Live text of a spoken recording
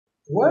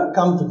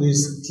Welcome to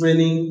this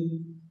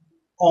training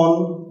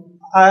on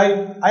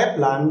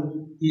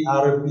Iplan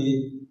Erp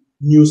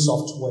new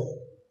software.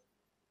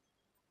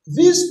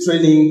 This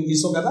training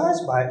is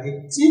organized by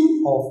a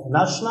team of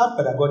national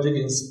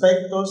pedagogic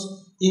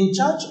inspectors in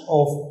charge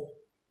of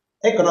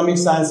economic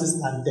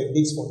sciences and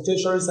techniques for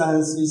tertiary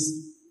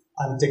sciences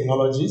and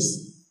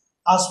technologies,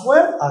 as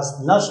well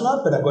as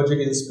national pedagogic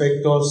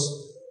inspectors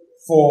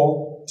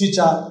for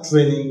teacher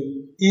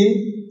training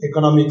in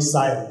economic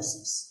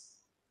sciences.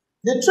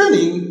 The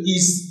training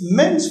is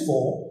meant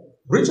for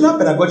regional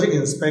pedagogic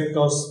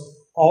inspectors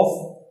of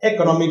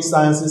economic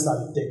sciences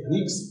and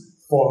techniques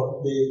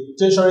for the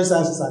tertiary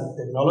sciences and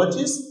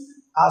technologies,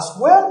 as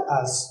well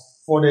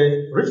as for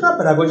the regional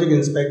pedagogic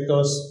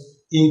inspectors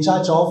in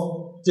charge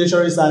of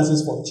tertiary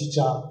sciences for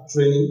teacher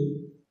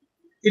training.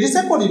 It is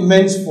equally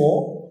meant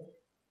for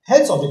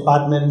heads of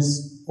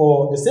departments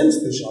for the same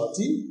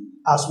specialty,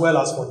 as well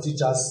as for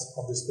teachers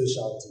of the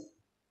specialty.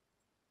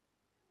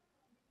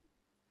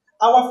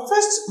 Our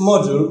first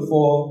module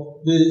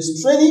for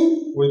this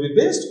training will be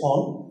based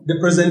on the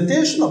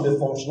presentation of the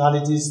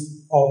functionalities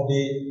of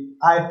the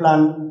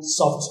Iplan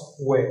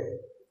software.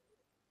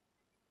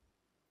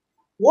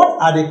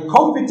 What are the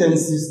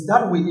competencies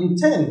that we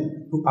intend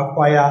to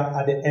acquire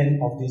at the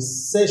end of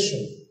this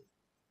session?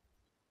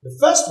 The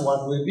first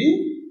one will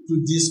be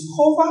to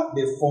discover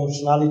the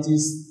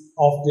functionalities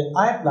of the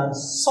Iplan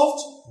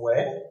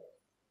software,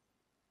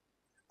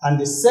 and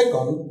the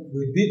second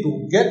will be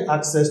to get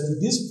access to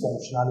these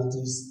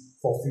functionalities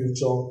for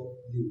future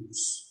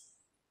use.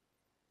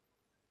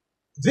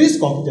 These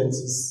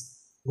competencies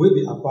will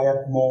be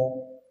acquired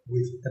more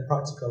with a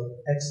practical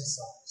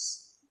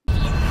exercise.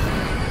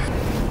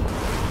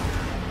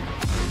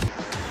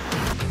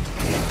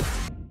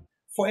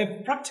 For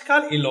a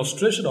practical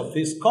illustration of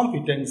these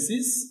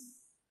competencies,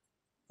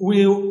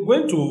 we're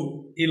going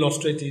to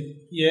illustrate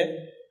it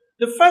here.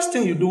 The first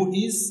thing you do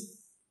is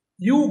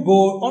you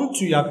go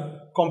onto your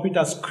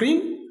computer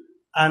screen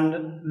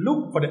and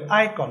look for the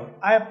icon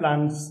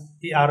Iplan's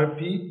ERP.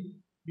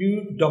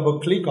 You double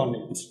click on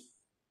it.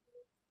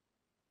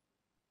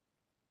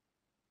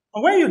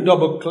 And when you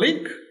double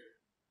click,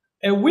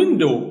 a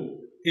window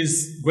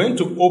is going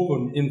to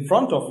open in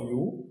front of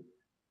you,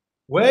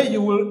 where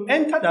you will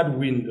enter that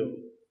window.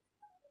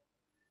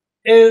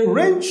 A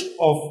range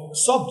of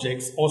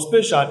subjects or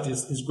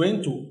specialties is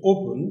going to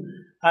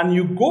open, and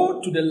you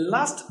go to the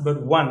last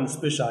but one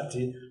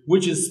specialty,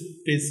 which is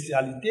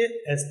Spécialité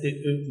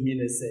STE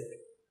Minesec.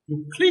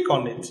 You click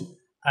on it,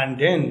 and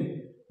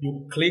then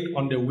you click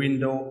on the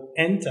window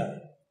Enter.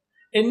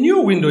 A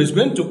new window is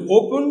going to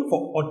open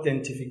for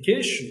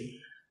authentication,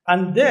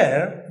 and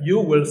there you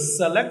will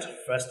select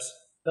first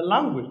the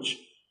language.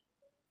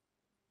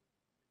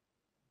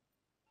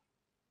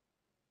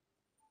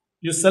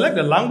 You select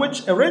the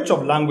language, a range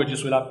of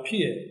languages will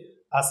appear.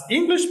 As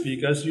English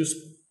speakers, you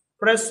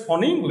press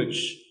on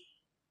English.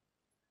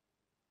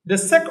 The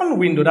second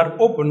window that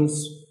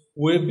opens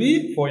will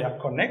be for your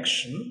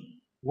connection,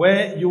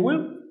 where you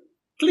will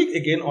click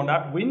again on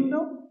that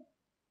window.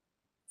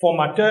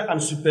 Formateur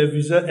and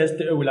Superviseur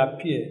STE will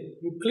appear.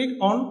 You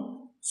click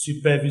on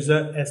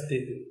Superviseur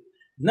STE.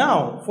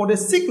 Now, for the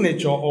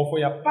signature or for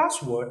your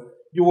password,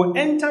 you will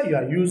enter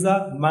your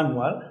user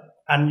manual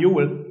and you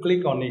will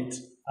click on it,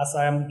 as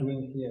I am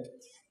doing here.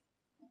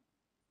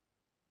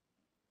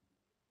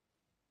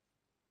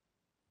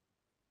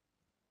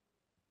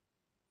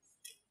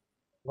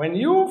 When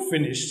you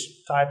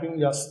finish typing,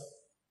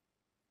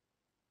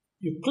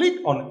 you click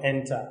on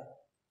Enter.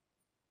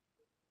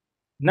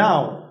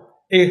 Now,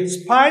 a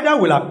spider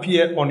will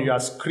appear on your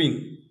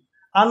screen,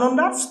 and on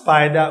that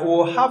spider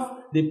will have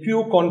the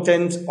pure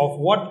content of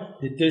what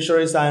the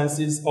tertiary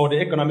sciences or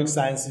the economic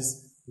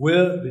sciences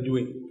will be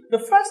doing. The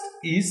first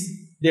is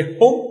the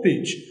home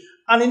page,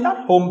 and in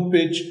that home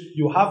page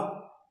you have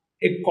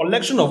a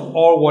collection of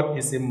all what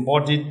is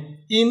embodied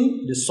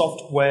in the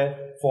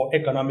software for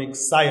economic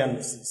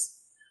sciences.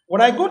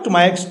 When I go to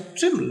my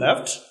extreme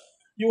left,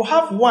 you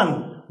have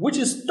one which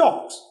is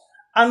stocks,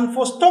 and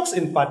for stocks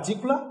in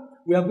particular,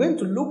 we are going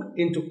to look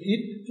into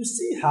it to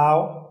see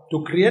how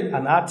to create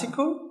an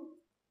article,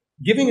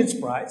 giving its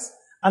price,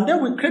 and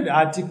then we create the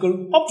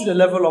article up to the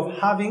level of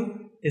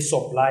having a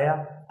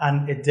supplier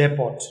and a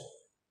depot.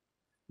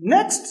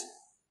 Next,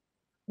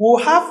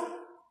 we'll have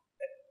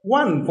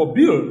one for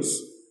bills,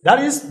 that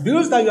is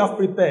bills that you have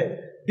prepared,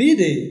 be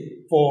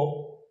they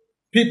for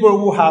people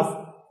who have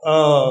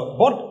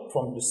bought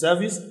from the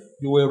service,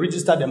 you will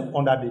register them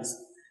under this.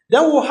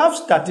 Then we'll have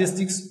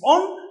statistics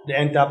on the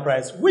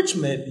enterprise, which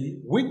may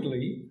be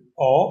weekly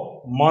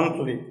or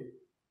monthly.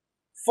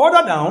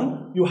 Further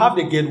down, you have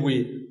the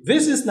gateway.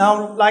 This is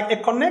now like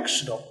a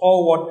connection of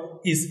all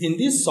what is in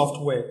this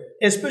software,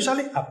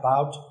 especially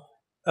about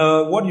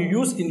what you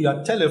use in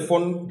your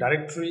telephone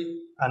directory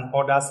and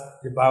others,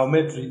 the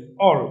biometry,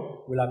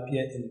 all will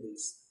appear in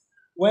this.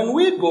 When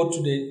we go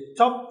to the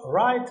top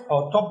right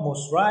or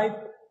topmost right,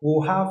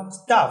 we'll have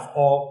staff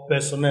or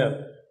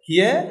personnel.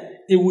 Here,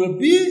 it will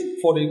be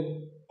for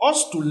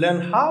us to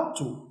learn how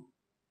to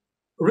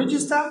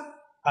register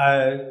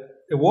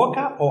a a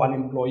worker or an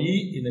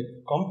employee in a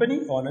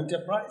company or an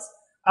enterprise,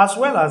 as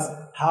well as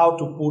how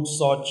to put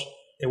such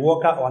a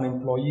worker or an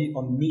employee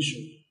on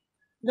mission.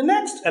 The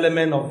next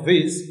element of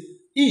this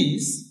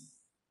is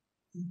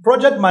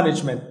project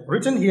management.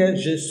 Written here,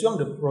 gestion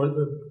de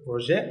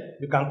projet.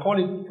 You can call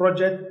it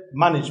project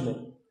management.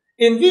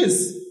 In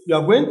this, you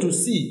are going to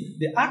see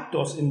the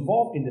actors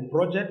involved in the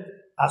project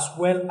as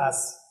well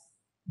as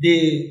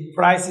the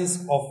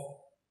prices of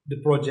the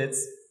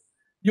projects.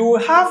 You will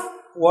have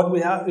what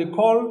we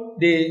call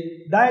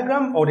the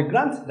diagram or the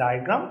grant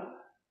diagram,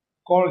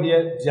 called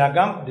here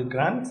diagram de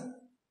grant.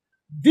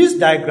 This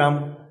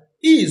diagram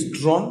is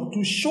drawn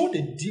to show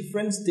the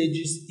different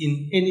stages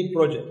in any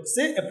project.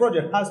 Say a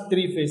project has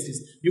 3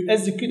 phases. You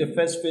execute the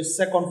first phase,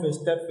 second phase,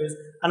 third phase,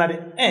 and at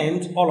the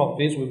end, all of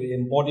this will be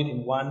embodied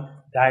in one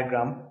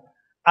diagram.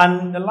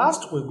 And the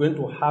last we're going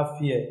to have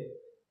here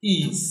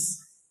is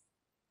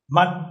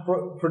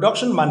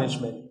production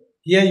management.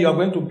 Here you are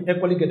going to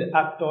equally get the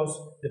actors,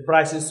 the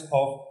prices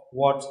of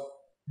what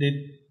the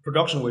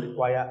production will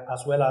require,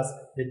 as well as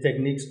the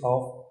techniques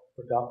of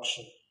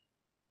production.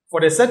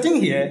 For the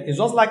setting here, it's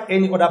just like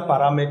any other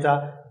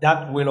parameter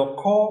that will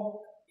occur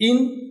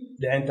in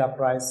the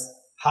enterprise,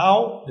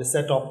 how the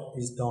setup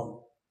is done.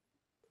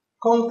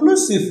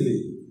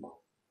 Conclusively,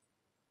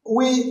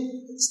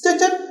 we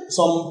stated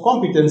some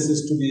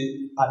competencies to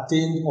be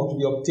attained or to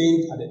be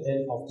obtained at the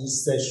end of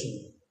this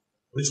session,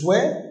 which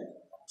were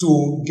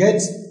to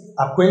get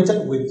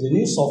acquainted with the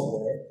new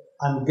software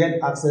and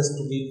get access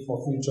to it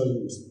for future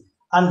use.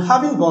 And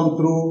having gone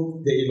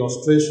through the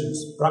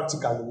illustrations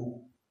practically,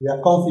 we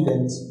are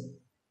confident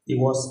it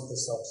was a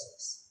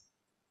success.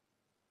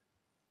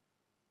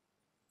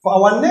 For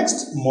our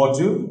next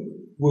module,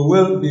 we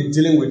will be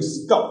dealing with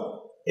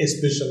stock,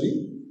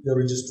 especially the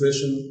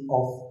registration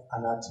of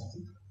an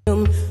article.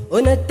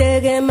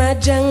 Unatege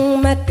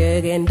majang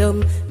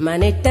mategendom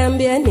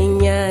manetambia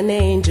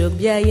ninyane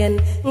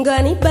njobiayen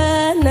ngani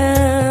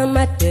bana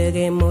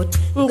mategemot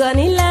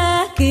ngani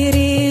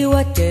lakiri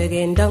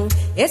wategendong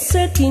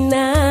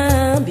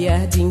esekina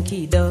bia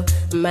dinkido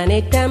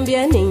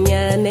manetambia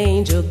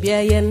ninyane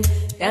njobiayen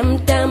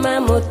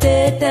tamtama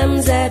mote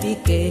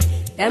tamzabike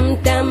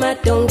tamtama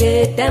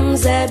tonge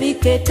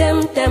tamzabike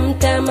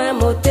tamtama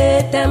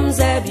mote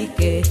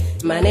tamzabike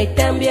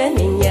manetambia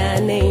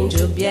ninyane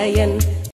njobiayen